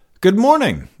Good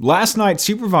morning! Last night,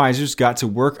 supervisors got to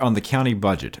work on the county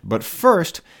budget, but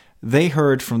first, they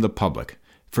heard from the public.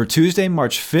 For Tuesday,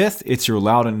 March 5th, it's your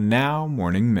Loudoun Now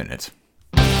Morning Minute.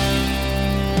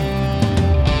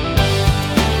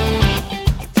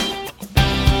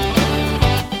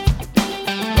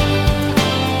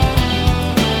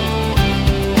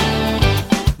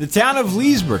 The town of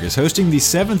Leesburg is hosting the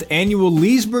 7th annual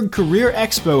Leesburg Career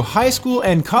Expo High School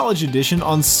and College Edition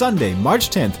on Sunday,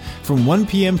 March 10th from 1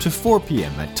 p.m. to 4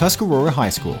 p.m. at Tuscarora High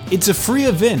School. It's a free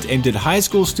event aimed at high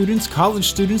school students, college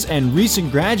students, and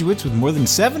recent graduates with more than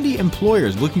 70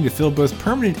 employers looking to fill both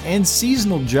permanent and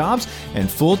seasonal jobs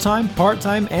and full-time,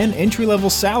 part-time, and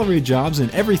entry-level salary jobs in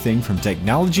everything from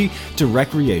technology to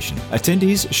recreation.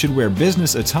 Attendees should wear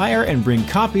business attire and bring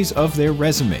copies of their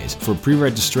resumes. For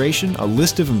pre-registration, a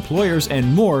list of employers,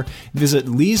 and more, visit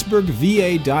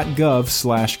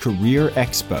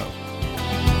leesburgva.gov/careerexpo.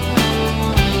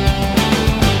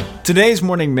 Today's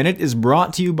Morning Minute is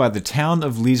brought to you by the town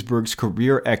of Leesburg's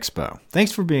Career Expo.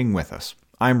 Thanks for being with us.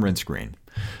 I'm Rence Green.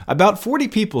 About 40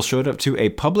 people showed up to a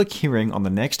public hearing on the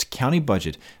next county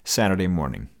budget Saturday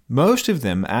morning. Most of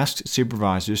them asked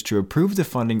supervisors to approve the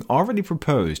funding already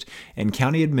proposed in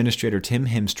County Administrator Tim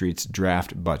Hemstreet's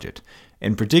draft budget.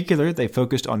 In particular, they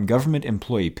focused on government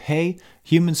employee pay,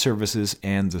 human services,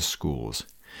 and the schools.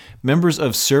 Members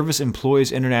of Service Employees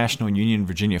International Union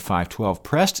Virginia 512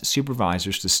 pressed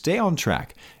supervisors to stay on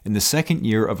track in the second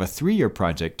year of a 3-year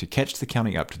project to catch the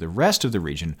county up to the rest of the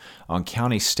region on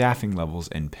county staffing levels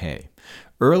and pay.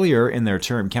 Earlier in their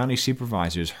term, county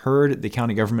supervisors heard the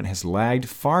county government has lagged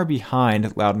far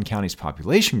behind Loudoun County's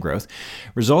population growth,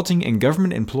 resulting in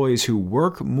government employees who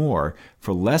work more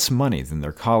for less money than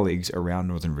their colleagues around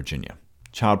Northern Virginia.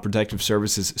 Child Protective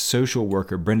Services social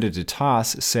worker Brenda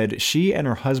DeToss said she and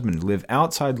her husband live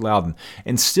outside Loudoun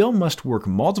and still must work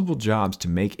multiple jobs to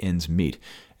make ends meet,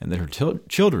 and that her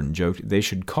children joked they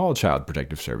should call Child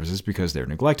Protective Services because they're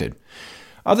neglected.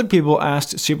 Other people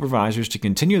asked supervisors to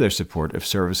continue their support of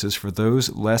services for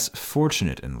those less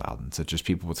fortunate in Loudoun, such as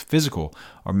people with physical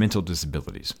or mental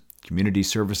disabilities. Community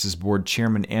Services Board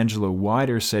Chairman Angela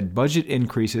Wider said budget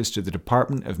increases to the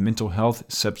Department of Mental Health,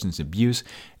 Substance Abuse,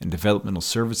 and Developmental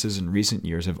Services in recent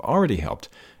years have already helped,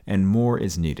 and more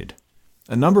is needed.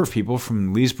 A number of people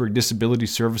from Leesburg Disability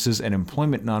Services and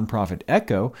employment nonprofit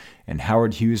ECHO and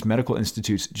Howard Hughes Medical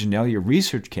Institute's Genelia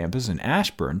Research Campus in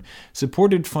Ashburn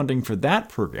supported funding for that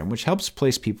program, which helps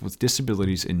place people with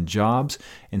disabilities in jobs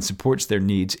and supports their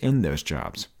needs in those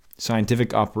jobs.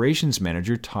 Scientific Operations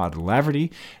Manager Todd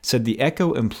Laverty said the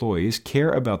ECHO employees care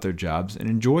about their jobs and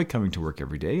enjoy coming to work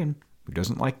every day, and who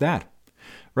doesn't like that?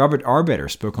 Robert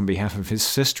Arbetter spoke on behalf of his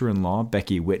sister-in-law,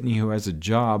 Becky Whitney, who has a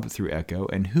job through ECHO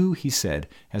and who, he said,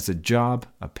 has a job,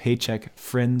 a paycheck,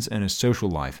 friends, and a social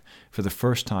life for the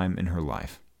first time in her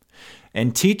life.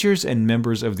 And teachers and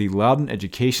members of the Loudoun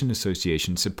Education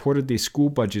Association supported the school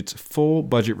budget's full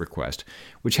budget request,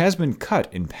 which has been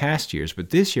cut in past years, but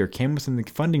this year came within the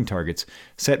funding targets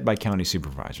set by county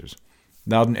supervisors.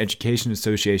 Loudoun Education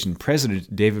Association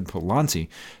President David Polanyi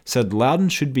said Loudoun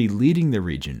should be leading the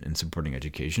region in supporting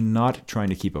education, not trying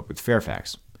to keep up with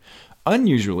Fairfax.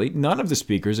 Unusually, none of the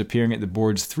speakers appearing at the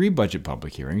board's 3 budget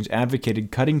public hearings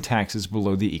advocated cutting taxes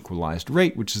below the equalized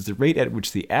rate, which is the rate at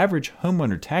which the average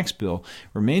homeowner tax bill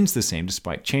remains the same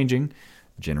despite changing,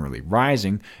 generally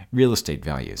rising, real estate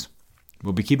values.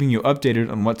 We'll be keeping you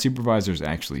updated on what supervisors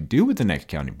actually do with the next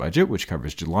county budget, which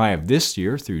covers July of this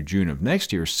year through June of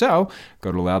next year, so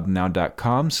go to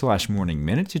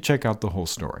loudounnow.com/morningminute to check out the whole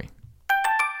story.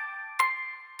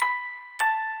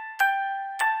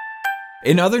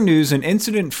 In other news, an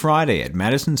incident Friday at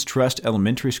Madison's Trust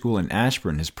Elementary School in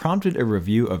Ashburn has prompted a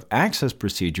review of access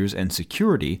procedures and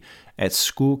security at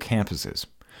school campuses.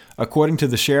 According to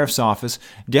the sheriff's office,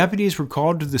 deputies were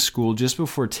called to the school just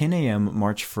before 10 a.m.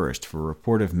 March 1st for a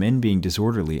report of men being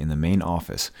disorderly in the main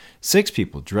office. 6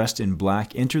 people dressed in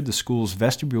black entered the school's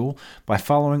vestibule by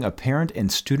following a parent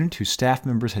and student whose staff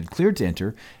members had cleared to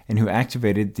enter and who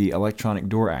activated the electronic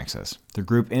door access. The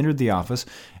group entered the office,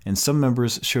 and some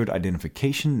members showed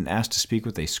identification and asked to speak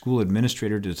with a school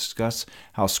administrator to discuss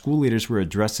how school leaders were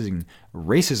addressing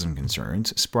racism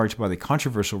concerns sparked by the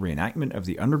controversial reenactment of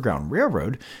the Underground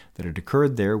Railroad that had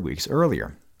occurred there weeks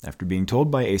earlier. After being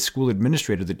told by a school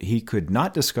administrator that he could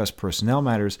not discuss personnel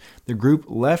matters, the group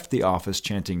left the office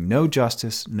chanting, "No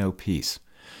justice, no peace."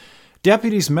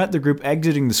 Deputies met the group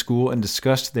exiting the school and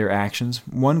discussed their actions.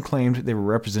 One claimed they were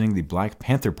representing the Black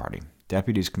Panther Party.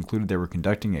 Deputies concluded they were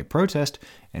conducting a protest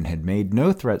and had made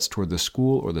no threats toward the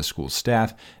school or the school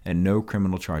staff, and no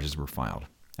criminal charges were filed.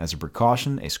 As a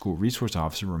precaution, a school resource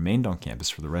officer remained on campus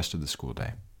for the rest of the school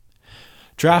day.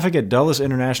 Traffic at Dulles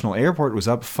International Airport was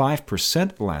up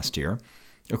 5% last year.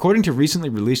 According to recently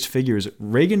released figures,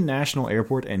 Reagan National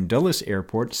Airport and Dulles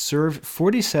Airport served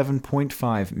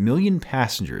 47.5 million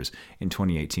passengers in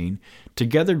 2018,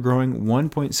 together growing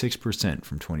 1.6%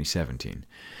 from 2017.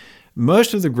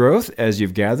 Most of the growth, as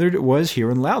you've gathered, was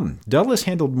here in Loudoun. Dulles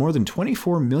handled more than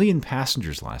 24 million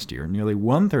passengers last year, nearly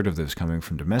one-third of those coming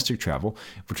from domestic travel,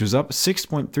 which was up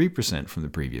 6.3% from the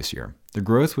previous year. The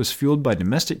growth was fueled by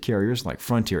domestic carriers like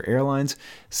Frontier Airlines,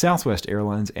 Southwest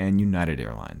Airlines, and United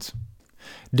Airlines.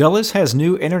 Dulles has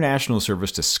new international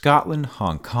service to Scotland,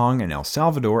 Hong Kong, and El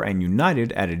Salvador, and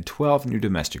United added 12 new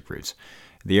domestic routes.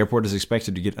 The airport is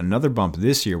expected to get another bump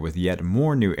this year with yet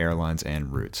more new airlines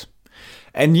and routes.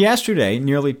 And yesterday,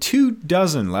 nearly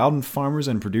 24 Loudoun farmers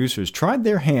and producers tried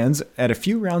their hands at a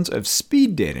few rounds of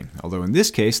speed dating, although in this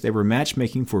case they were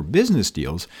matchmaking for business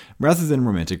deals rather than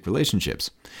romantic relationships.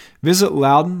 Visit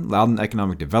Loudoun, Loudoun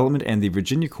Economic Development, and the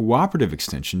Virginia Cooperative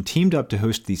Extension teamed up to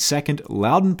host the second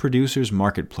Loudoun Producers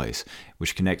Marketplace,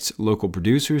 which connects local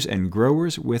producers and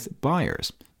growers with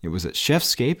buyers. It was at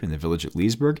Chefscape in the village at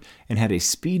Leesburg and had a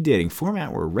speed dating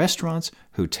format where restaurants,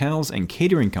 hotels, and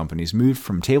catering companies moved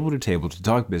from table to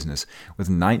talk business with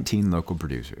 19 local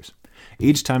producers.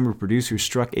 Each time a producer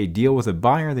struck a deal with a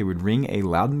buyer, they would ring a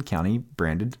Loudoun County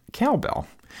branded cowbell.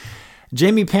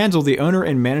 Jamie Pandel, the owner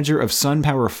and manager of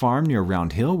SunPower Farm near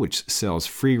Round Hill, which sells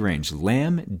free-range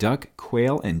lamb, duck,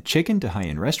 quail, and chicken to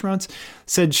high-end restaurants,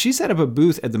 said she set up a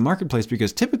booth at the marketplace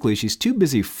because typically she's too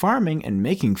busy farming and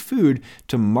making food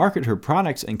to market her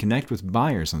products and connect with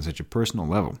buyers on such a personal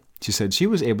level. She said she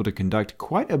was able to conduct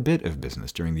quite a bit of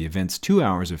business during the event's 2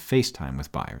 hours of FaceTime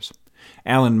with buyers.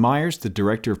 Alan Myers, the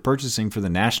director of purchasing for the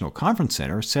National Conference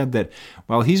Center, said that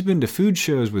while he's been to food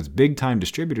shows with big-time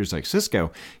distributors like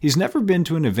Sysco, he's never been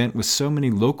to an event with so many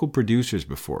local producers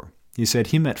before. He said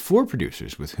he met 4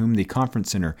 producers with whom the Conference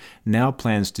Center now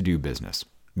plans to do business.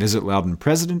 Visit Loudoun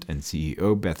President and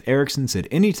CEO Beth Erickson said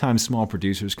anytime small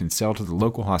producers can sell to the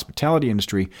local hospitality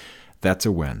industry, that's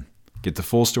a win. Get the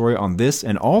full story on this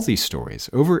and all these stories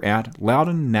over at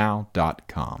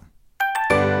loudounnow.com.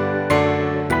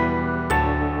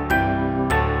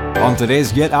 On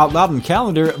today's Get Out Loudoun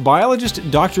calendar, biologist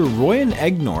Dr. Royan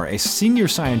Egnor, a senior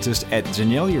scientist at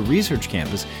Genelia Research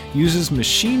Campus, uses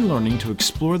machine learning to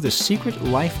explore the secret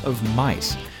life of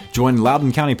mice. Join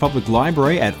Loudoun County Public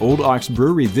Library at Old Ox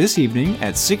Brewery this evening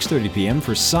at 6:30 p.m.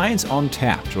 for Science on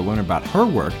Tap to learn about her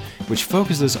work, which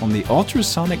focuses on the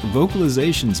ultrasonic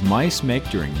vocalizations mice make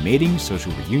during mating,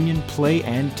 social reunion, play,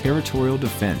 and territorial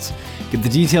defense. Get the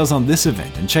details on this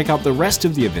event and check out the rest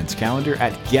of the events calendar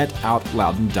at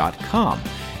getoutloudon.com.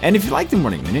 And if you like the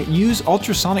Morning Minute, use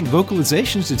ultrasonic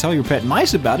vocalizations to tell your pet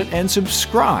mice about it and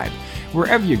subscribe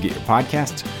wherever you get your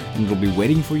podcasts, and it'll be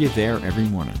waiting for you there every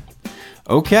morning.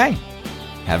 Okay,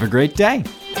 have a great day.